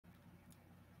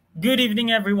Good evening,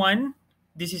 everyone.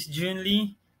 This is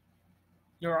Jhunlie,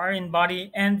 your RN body,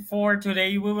 and for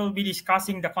today, we will be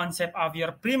discussing the concept of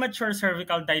your premature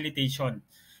cervical dilatation.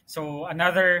 So,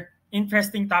 another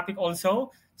interesting topic also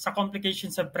sa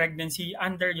complications of pregnancy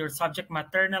under your subject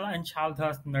maternal and child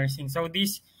health nursing. So,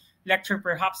 this lecture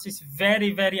perhaps is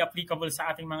very, very applicable sa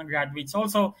ating mga graduates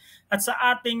also at sa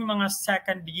ating mga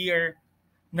second year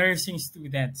nursing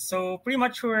students. So,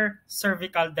 premature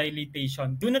cervical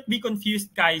dilatation. Do not be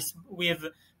confused, guys, with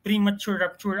premature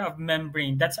rupture of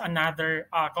membrane. That's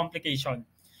another complication.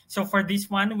 So, for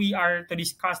this one, we are to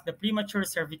discuss the premature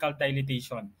cervical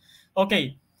dilatation.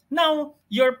 Okay, now,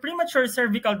 your premature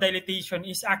cervical dilatation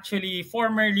is actually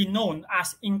formerly known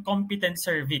as incompetent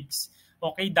cervix.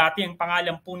 Okay, dati ang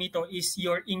pangalan po nito is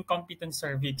your incompetent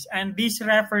cervix. And this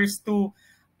refers to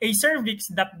a cervix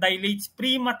that dilates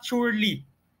prematurely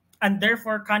and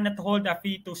therefore cannot hold a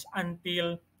fetus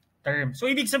until term. So,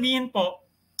 ibig sabihin po,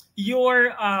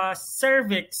 your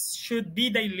cervix should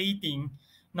be dilating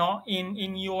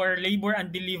in your labor and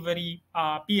delivery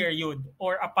period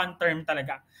or upon term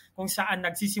talaga, kung saan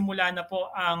nagsisimula na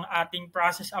po ang ating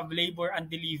process of labor and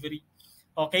delivery.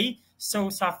 Okay?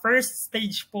 So, sa first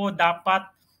stage po, dapat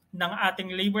ng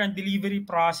ating labor and delivery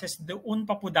process, doon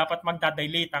pa po dapat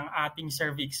magdadilate ang ating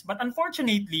cervix. But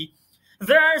unfortunately,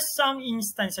 there are some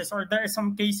instances or there are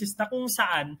some cases na kung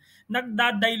saan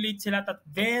nagdadilate sila at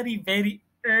very, very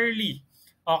early,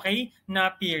 okay, na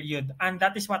period. And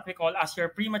that is what we call as your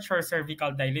premature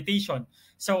cervical dilatation.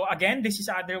 So again, this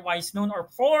is otherwise known or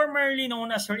formerly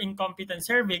known as your incompetent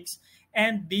cervix.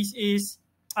 And this is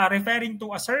referring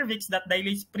to a cervix that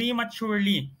dilates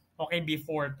prematurely, okay,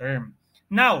 before term.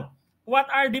 Now, what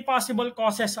are the possible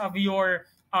causes of your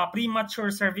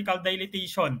premature cervical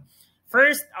dilatation?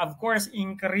 First, of course,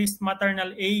 increased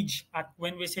maternal age. At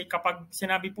when we say, kapag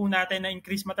sinabi po natin na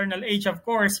increased maternal age, of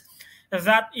course,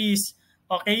 that is,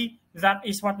 okay, that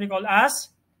is what we call as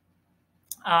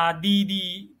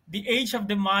the age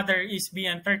of the mother is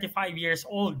beyond 35 years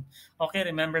old. Okay,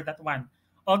 remember that one.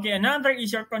 Okay, another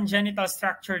is your congenital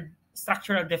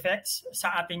structural defects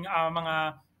sa ating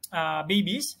mga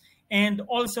babies. And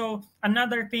also,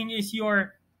 another thing is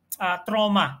your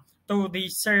trauma to the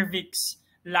cervix,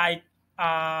 like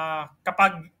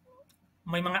kapag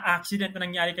may mga accident na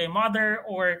nangyari kay mother,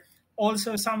 or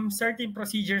also some certain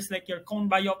procedures like your cone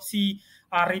biopsy,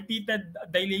 repeated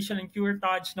dilation and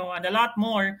curettage, and a lot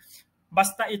more.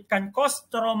 Basta it can cause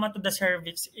trauma to the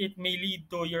cervix, it may lead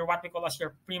to your what we call as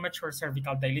your premature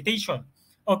cervical dilatation.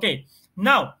 Okay,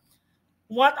 now,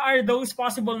 what are those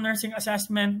possible nursing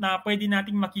assessment na pwede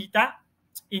nating makita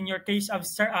in your case of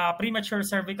premature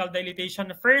cervical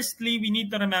dilatation? Firstly, we need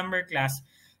to remember, class,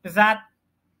 that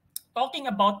talking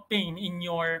about pain in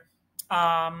your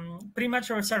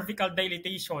premature cervical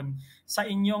dilatation, sa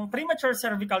inyong premature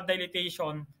cervical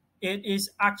dilatation, it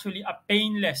is actually a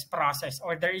painless process,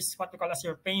 or there is what we call as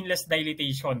your painless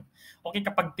dilatation. Okay,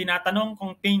 kapag tinatanong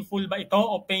kung painful ba ito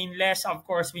o painless, of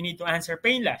course, we need to answer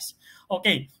painless.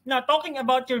 Okay, now talking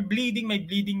about your bleeding, may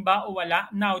bleeding ba o wala?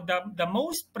 Now, the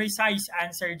most precise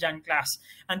answer dyan, class,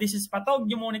 and this is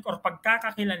pathognomonic or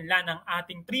pagkakakilanlan ng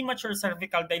ating premature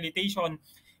cervical dilatation,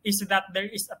 is that there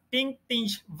is a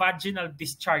pink-tinged vaginal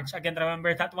discharge. Again,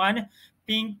 remember that one?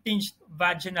 Pink-tinged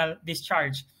vaginal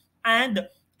discharge. And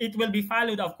it will be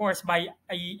followed, of course, by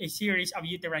a series of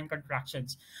uterine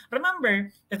contractions.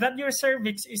 Remember that your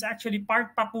cervix is actually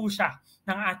part pa po siya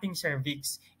ng ating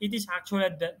cervix. It is actually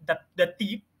the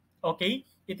tip, okay?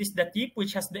 It is the tip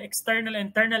which has the external and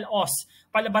internal os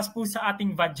palabas po sa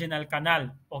ating vaginal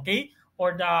canal, okay?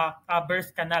 Or the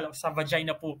birth canal o sa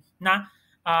vagina po na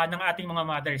ng ating mga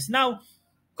mothers. Now,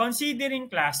 considering,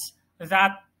 class,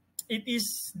 that it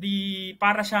is the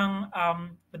para siyang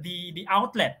the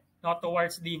outlet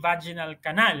towards the vaginal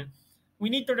canal, we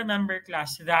need to remember,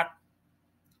 class, that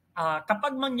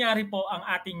kapag mangyari po ang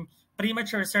ating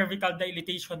premature cervical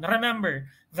dilatation, remember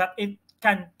that it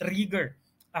can trigger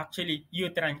actually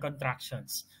uterine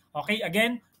contractions. Okay,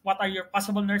 again, what are your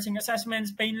possible nursing assessments?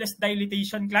 Painless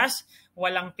dilatation, class,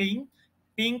 walang pain,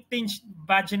 pink-tinged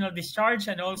vaginal discharge,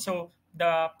 and also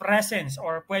the presence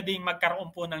or pwedeng magkaroon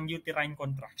po ng uterine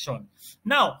contraction.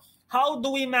 Now, how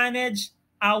do we manage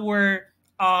our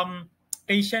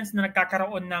patients na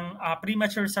nagkakaroon ng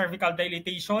premature cervical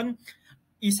dilatation?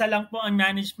 Isa lang po ang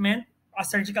management,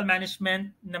 surgical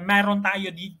management na meron tayo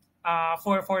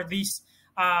for this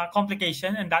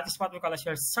complication, and that is what we call as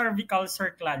your cervical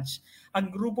CERCLAGE.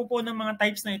 Ang grupo po ng mga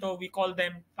types na ito, we call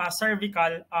them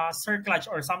cervical CERCLAGE,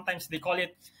 or sometimes they call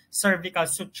it cervical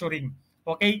suturing.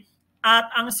 Okay? At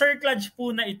ang CERCLAGE po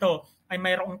na ito ay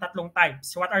mayroong tatlong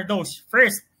types. What are those?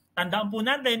 First, Tandaan po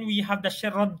natin, we have the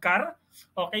Sherrodcar.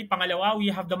 Okay, pangalawa,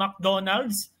 we have the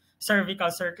McDonald's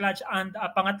cervical cerclage. And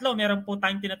pangatlo, meron po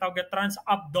tayong tinatawag na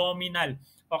transabdominal.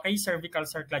 Okay, cervical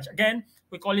cerclage. Again,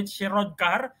 we call it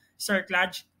Sherrodcar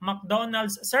cerclage,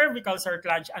 McDonald's cervical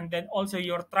cerclage, and then also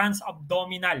your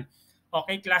transabdominal.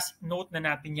 Okay, classic note na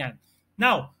natin yan.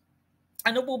 Now,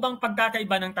 ano po bang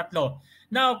pagkakaiba ng tatlo?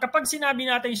 Now, kapag sinabi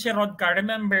natin Sherrodcar,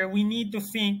 remember, we need to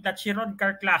think that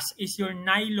Sherrodcar class is your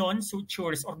nylon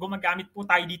sutures or gumagamit po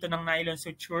tayo dito ng nylon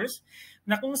sutures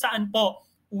na kung saan po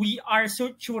we are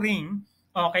suturing,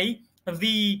 okay,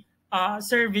 the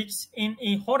cervix in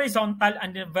a horizontal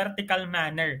and a vertical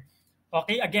manner.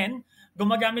 Okay, again,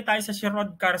 gumagamit tayo sa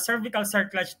Sherrodcar cervical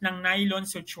cerclage ng nylon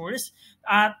sutures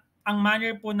at ang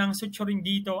manner po ng suturing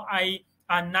dito ay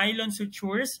nylon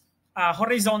sutures,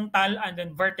 horizontal and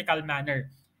then vertical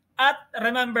manner. At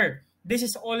remember, this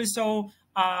is also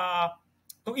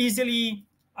to easily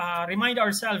remind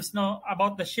ourselves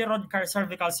about the Sherrodcar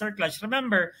cervical cerclage.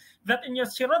 Remember that in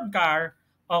your Sherrodcar,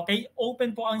 okay,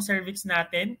 open po ang cervix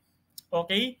natin.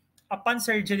 Okay, upon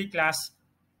surgery class,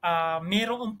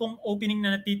 meron pong opening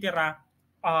na natitira.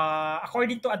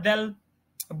 According to Adele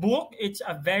book, it's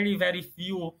a very, very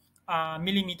few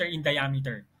millimeter in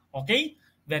diameter. Okay?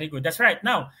 Very good. That's right.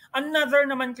 Now, another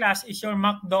naman class is your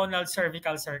McDonald's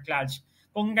cervical cerclage.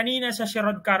 Kung kanina sa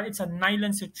Sherrodcar, it's a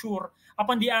nylon suture.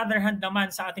 Upon the other hand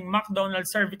naman, sa ating McDonald's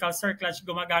cervical cerclage,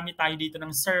 gumagamit tayo dito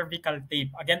ng cervical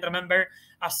tape. Again, remember,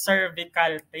 a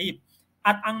cervical tape.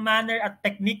 At ang manner at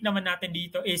technique naman natin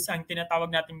dito is ang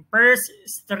tinatawag nating purse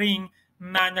string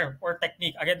manner or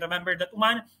technique. Again, remember that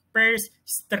one, purse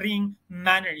string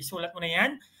manner. Isulat mo na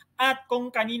yan. At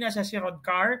kung kanina sa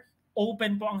Sherrodcar,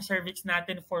 open po ang cervix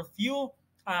natin for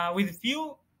with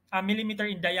few millimeter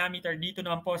in diameter. Dito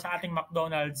naman po sa ating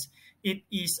McDonald's, it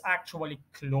is actually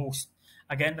closed.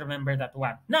 Again, remember that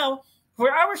one. Now, for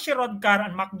our Sherrodcar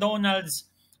and McDonald's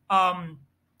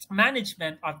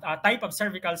management of type of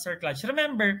cervical cerclage,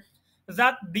 remember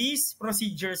that these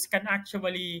procedures can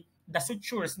actually, the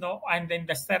sutures, and then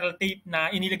the sterile tape na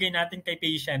inilagay natin kay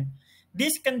patient,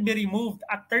 this can be removed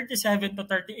at 37 to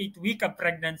 38 week of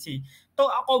pregnancy to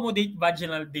accommodate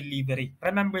vaginal delivery.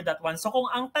 Remember that one. So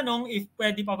kung ang tanong if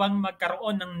pwede pa bang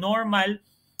magkaroon ng normal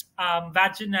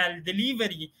vaginal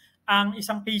delivery ang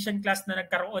isang patient class na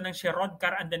nagkaroon ng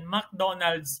Sherrodcar and then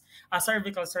McDonald's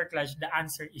cervical cerclage, the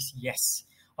answer is yes.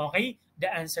 Okay? The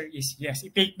answer is yes.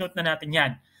 I-take note na natin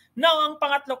yan. Now, ang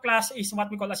pangatlo class is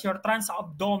what we call as your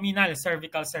transabdominal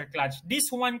cervical cerclage. This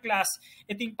one class,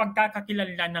 ito yung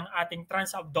pagkakakilanlan ng ating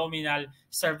transabdominal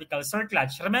cervical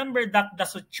cerclage. Remember that the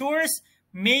sutures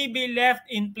may be left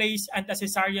in place and a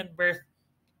cesarean birth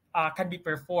can be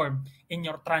performed in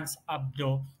your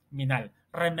transabdominal.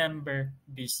 Remember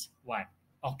this one.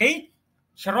 Okay?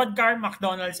 Sherrodcar,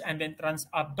 McDonald's, and then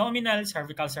transabdominal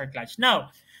cervical cerclage.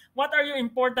 Now, what are your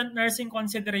important nursing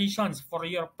considerations for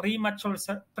your premature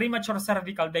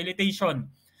cervical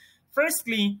dilatation?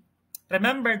 Firstly,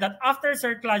 remember that after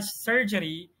cerclage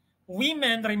surgery,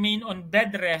 women remain on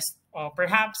bed rest or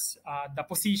perhaps the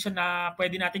position na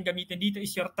pwede natin gamitin dito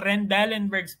is your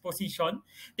Trendelenburg's position.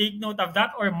 Take note of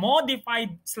that, or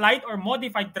slight or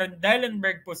modified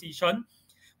Trendelenburg position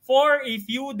for a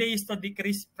few days to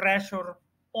decrease pressure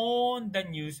on the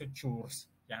new sutures.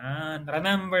 Yan.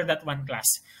 Remember that one class.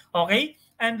 Okay?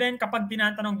 And then kapag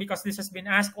tinatanong, because this has been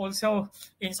asked also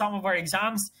in some of our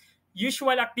exams,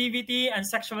 usual activity and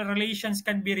sexual relations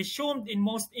can be resumed in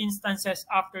most instances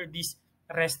after this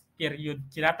rest period.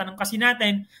 Tinatanong kasi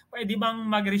natin, pwede bang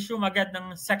mag-resume agad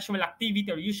ng sexual activity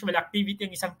or usual activity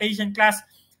ang isang patient class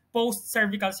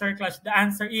post-cervical cerclage? The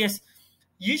answer is,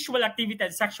 usual activity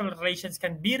and sexual relations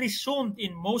can be resumed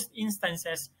in most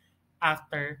instances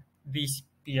after this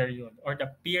period or the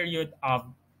period of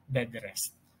bed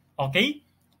rest. Okay?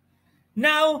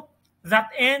 Now,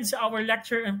 that ends our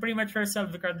lecture on premature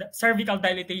cervical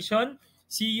dilatation.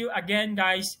 See you again,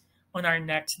 guys, on our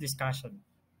next discussion.